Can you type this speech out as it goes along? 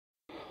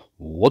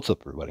What's up,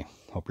 everybody?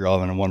 Hope you're all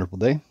having a wonderful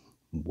day.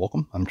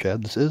 Welcome. I'm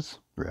Chad. This is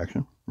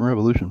Reaction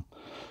Revolution,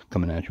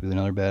 coming at you with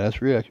another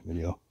badass reaction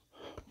video.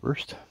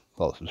 First,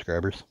 fellow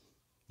subscribers,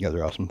 you guys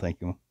are awesome.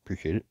 Thank you.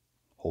 Appreciate it.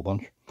 Whole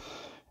bunch.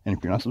 And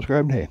if you're not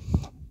subscribed, hey,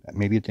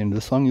 maybe at the end of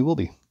this song you will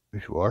be.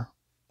 If you are,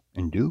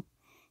 and do,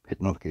 hit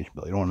the notification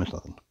bell. You don't want to miss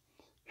nothing.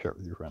 Share it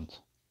with your friends.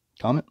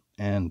 Comment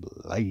and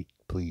like,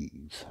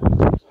 please.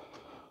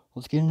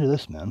 Let's get into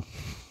this, man.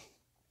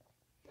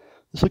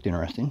 This looked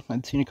interesting.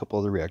 I'd seen a couple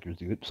other reactors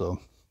do it, so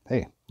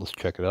hey, let's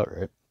check it out,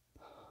 right?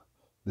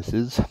 This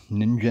is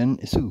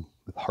NINGEN ISU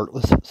with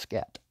Heartless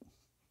Scat.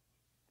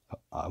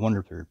 I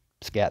wonder if their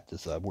scat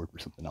is a word for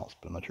something else,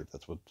 but I'm not sure if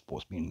that's what's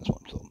supposed to be in this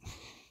one. So,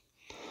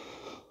 you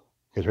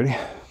guys ready?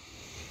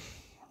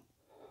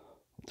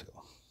 Let's go.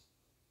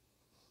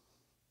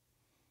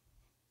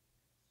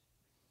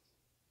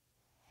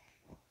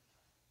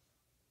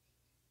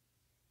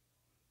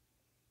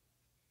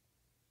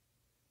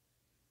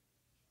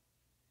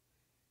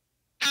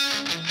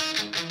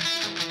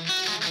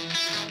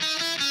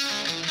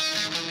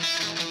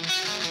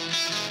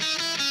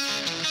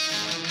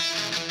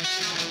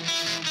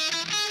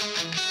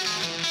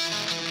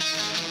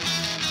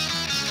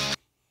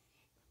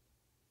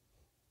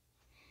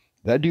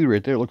 That dude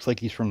right there looks like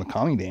he's from the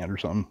Kami band or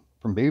something,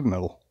 from Baby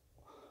Metal.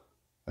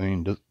 I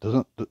mean,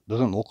 doesn't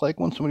look like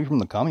one? Somebody from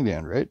the Kami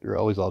band, right? They're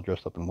always all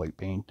dressed up in white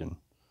paint and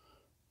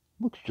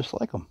looks just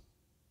like them.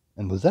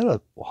 And was that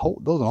that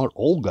was another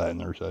old guy in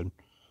there said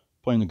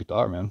playing the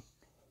guitar, man?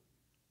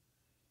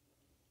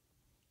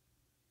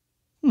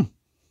 Well,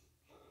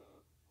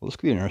 this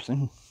could be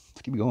interesting.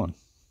 Let's keep going.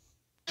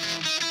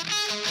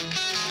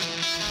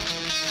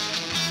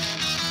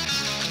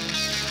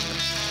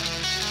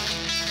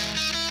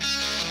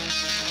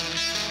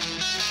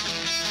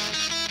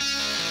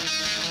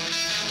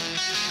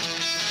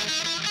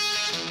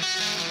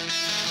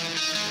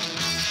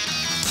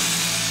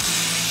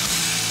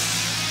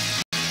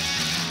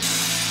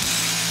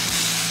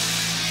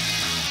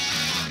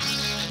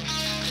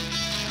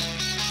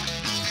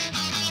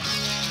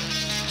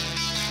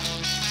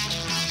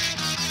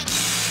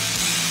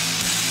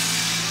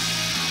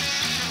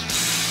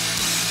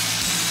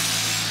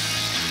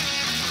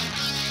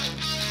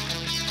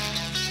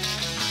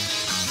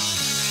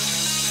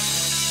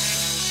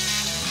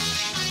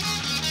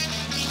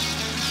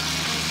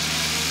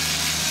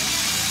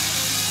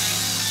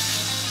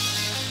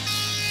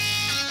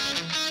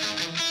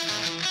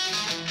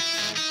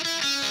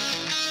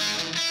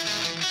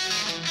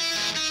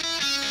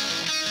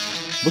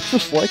 Looks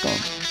just like him.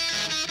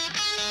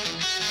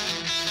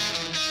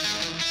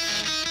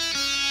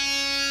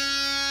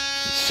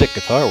 Sick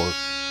guitar work.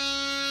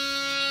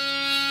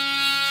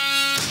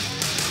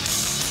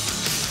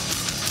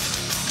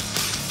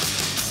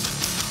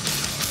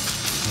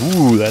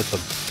 Ooh, that's a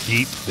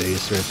deep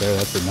bass right there.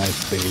 That's a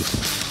nice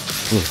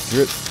bass. Ooh,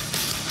 hear it?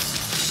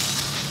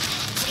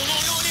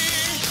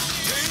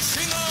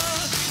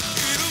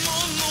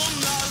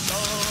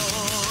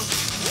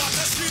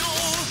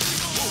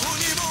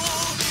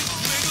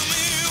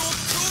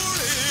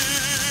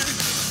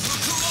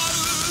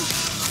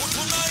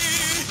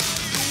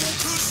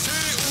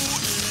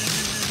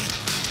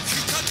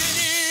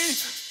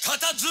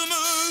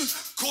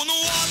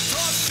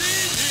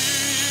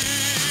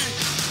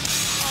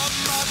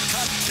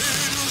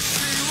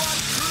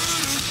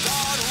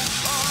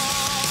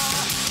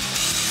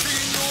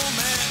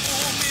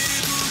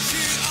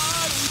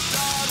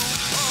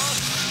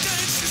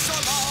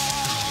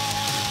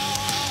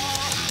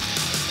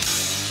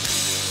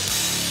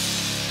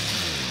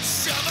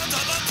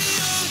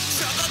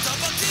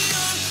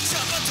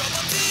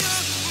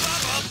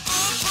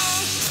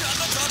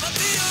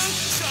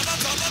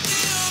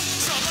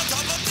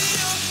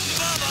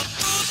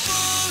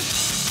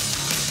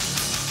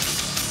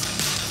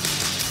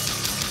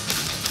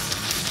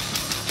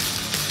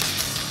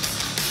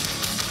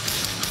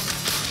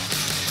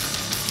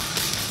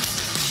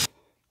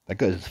 That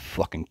guy's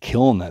fucking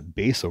killing that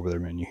bass over there,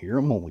 man. You hear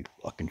him? Holy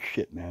fucking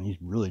shit, man. He's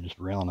really just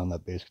railing on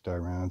that bass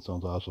guitar, man. That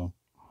sounds awesome.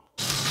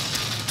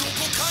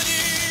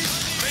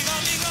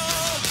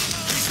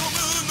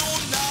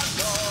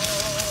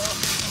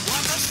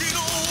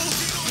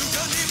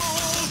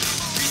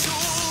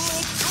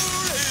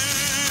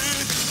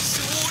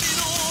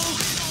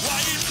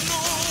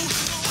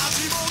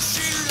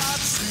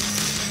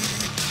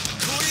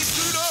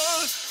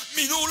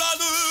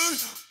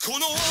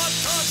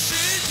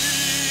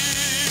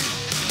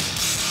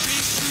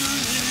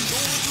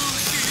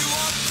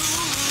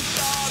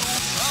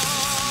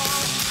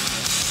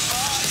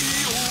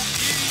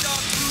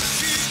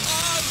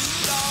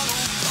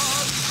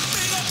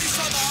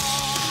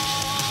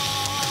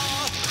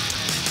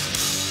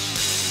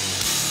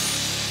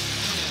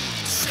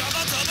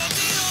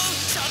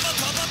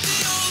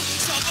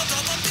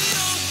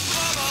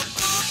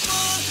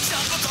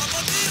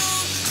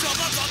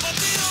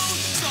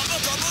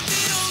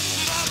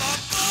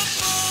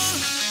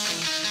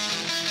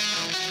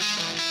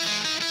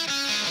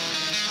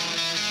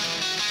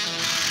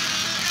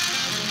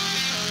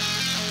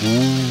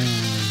 Ooh.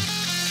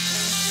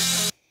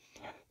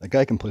 That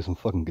guy can play some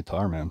fucking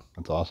guitar, man.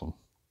 That's awesome.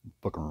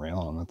 Fucking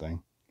railing on that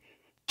thing.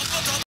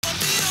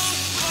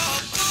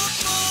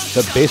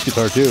 That bass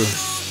guitar too.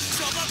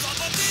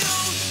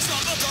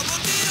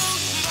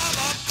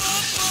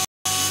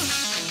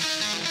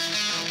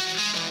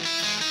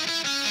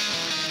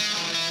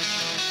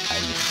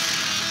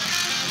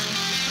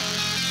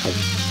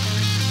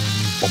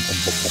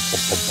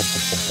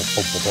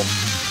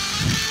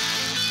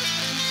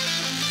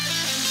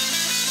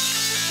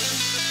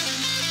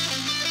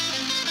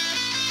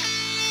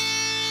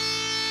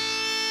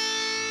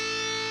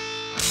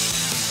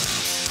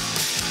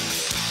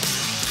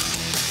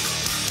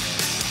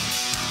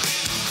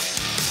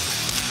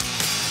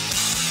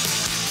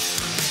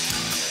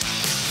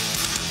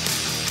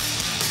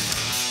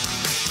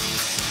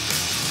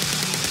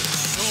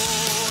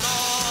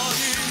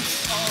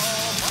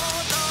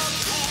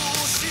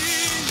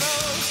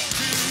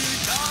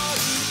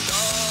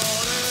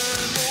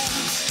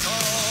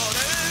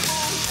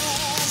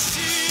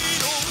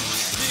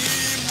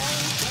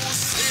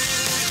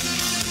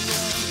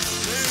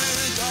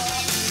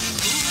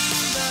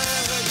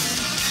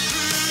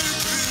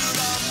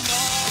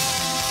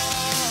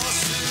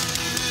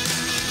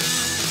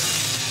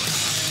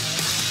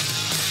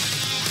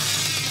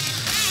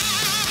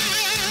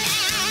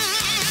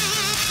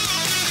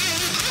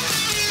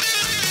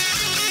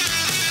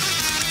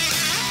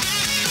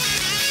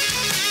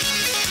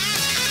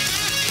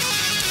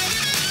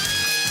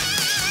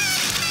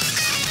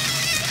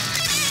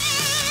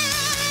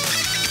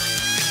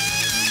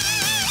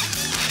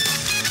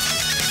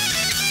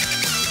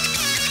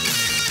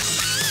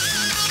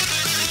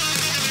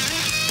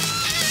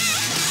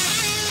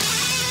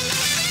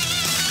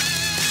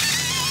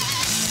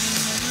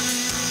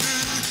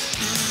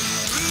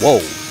 Whoa.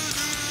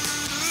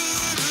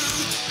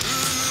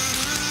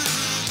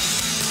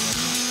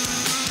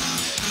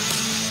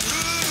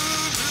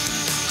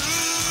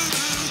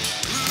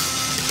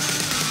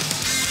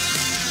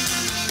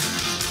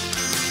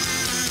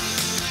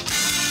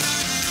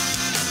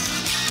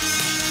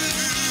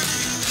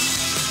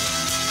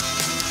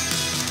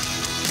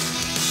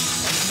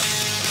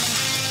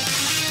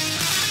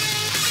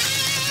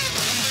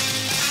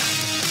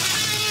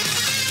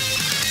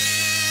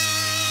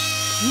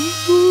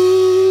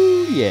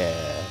 Ooh, yeah.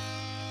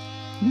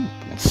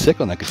 I'm sick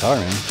on that guitar,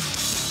 man.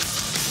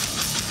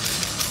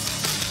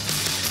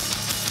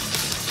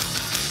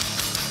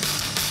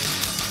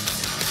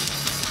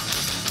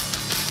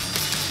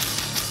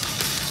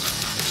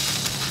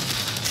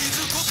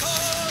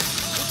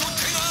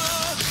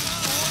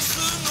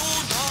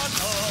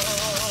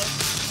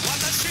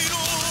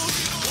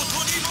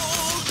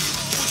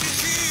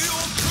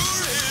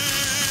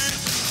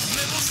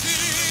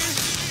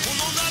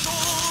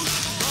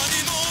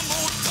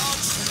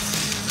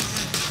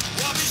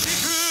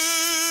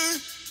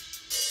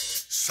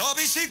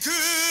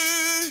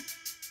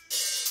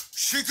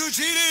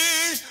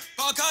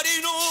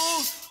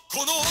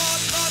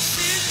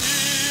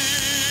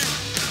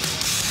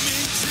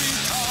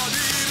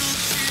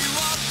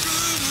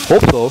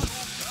 Hope so.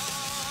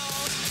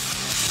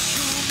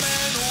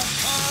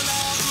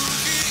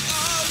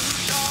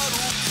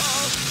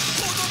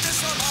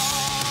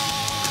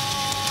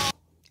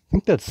 I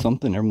think that's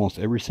something almost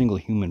every single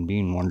human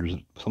being wonders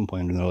at some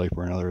point in their life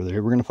or another. Are they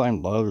ever going to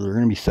find love? Or they're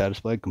going to be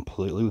satisfied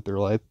completely with their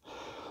life?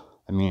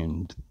 I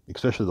mean,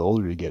 especially the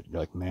older you get, you're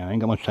like, man, I ain't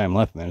got much time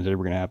left, man. Is it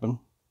ever going to happen?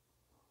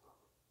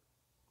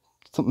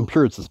 I'm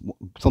sure it's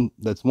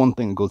that's one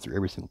thing that goes through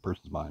every single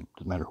person's mind,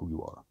 doesn't matter who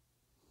you are.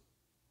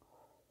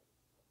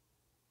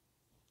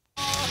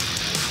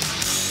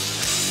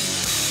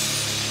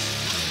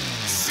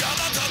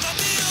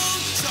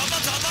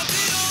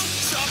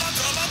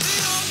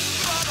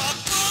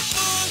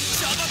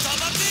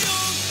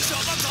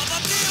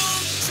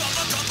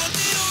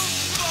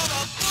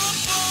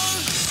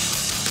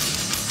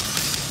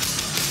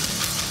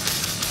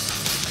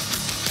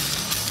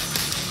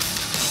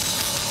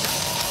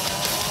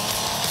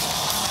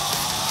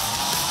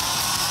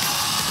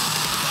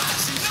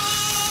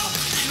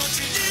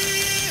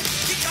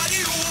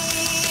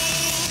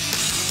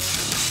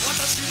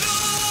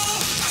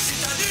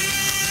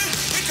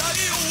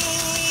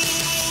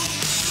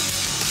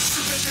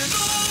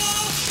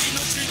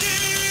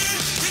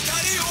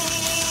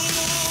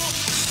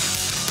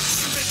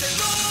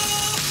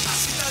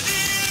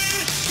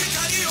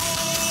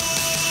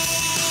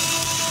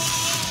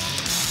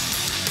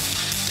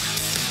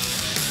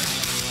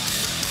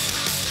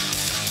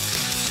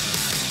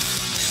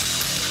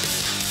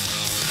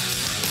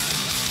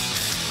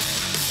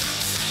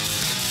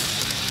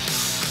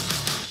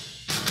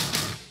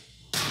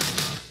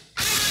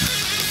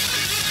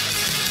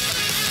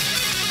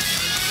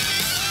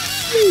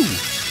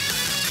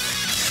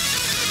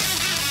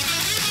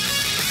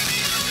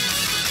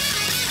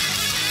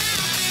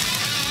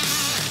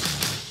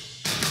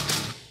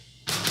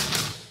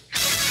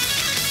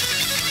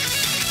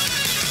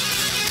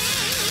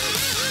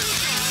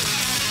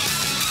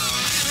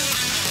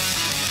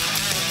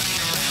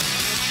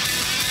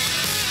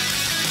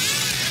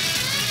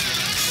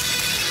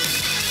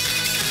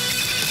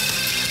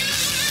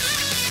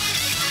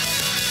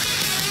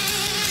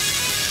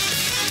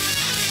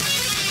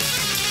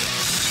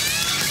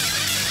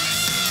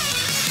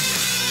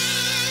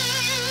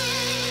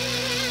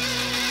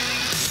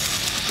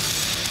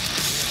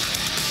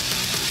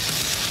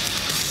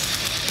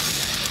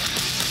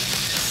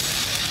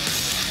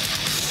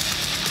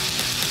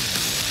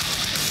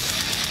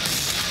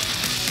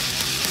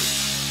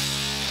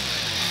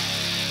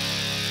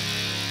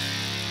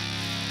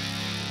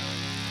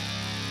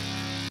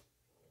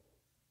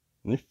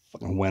 And they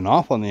fucking went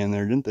off on the end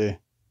there, didn't they?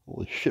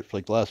 Holy shit, for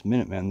like the last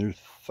minute, man. There's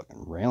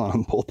fucking railing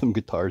on both them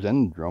guitars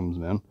and drums,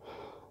 man.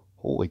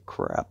 Holy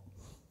crap.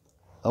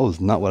 That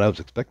was not what I was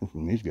expecting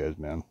from these guys,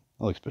 man.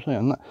 Oh, especially,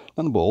 I'm not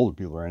about older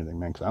people or anything,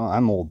 man, because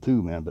I'm old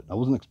too, man, but I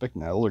wasn't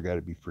expecting that older guy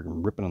to be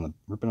freaking ripping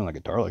on the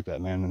guitar like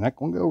that, man. And that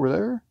one guy over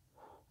there,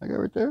 that guy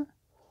right there,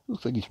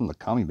 looks like he's from the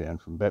commie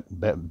band, from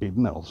Baby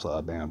Metal's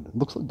band.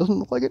 It doesn't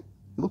look like it.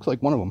 It looks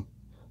like one of them.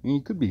 I mean,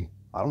 he could be.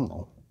 I don't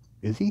know.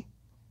 Is he?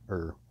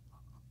 Or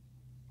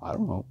I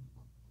don't know.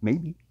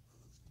 Maybe.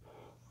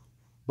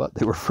 But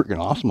they were freaking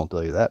awesome, I'll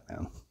tell you that,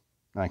 man.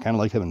 And I kind of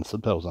like having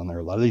subtitles on there.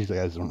 A lot of these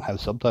guys don't have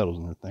subtitles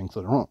in their thing,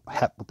 so they don't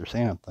have what they're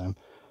saying at the time.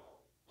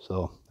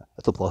 So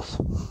that's a plus.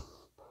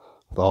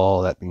 With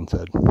all that being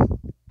said,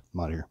 I'm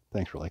out of here.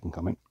 Thanks for liking,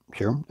 comment,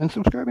 share, and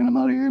subscribing. I'm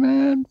out of here,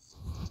 man.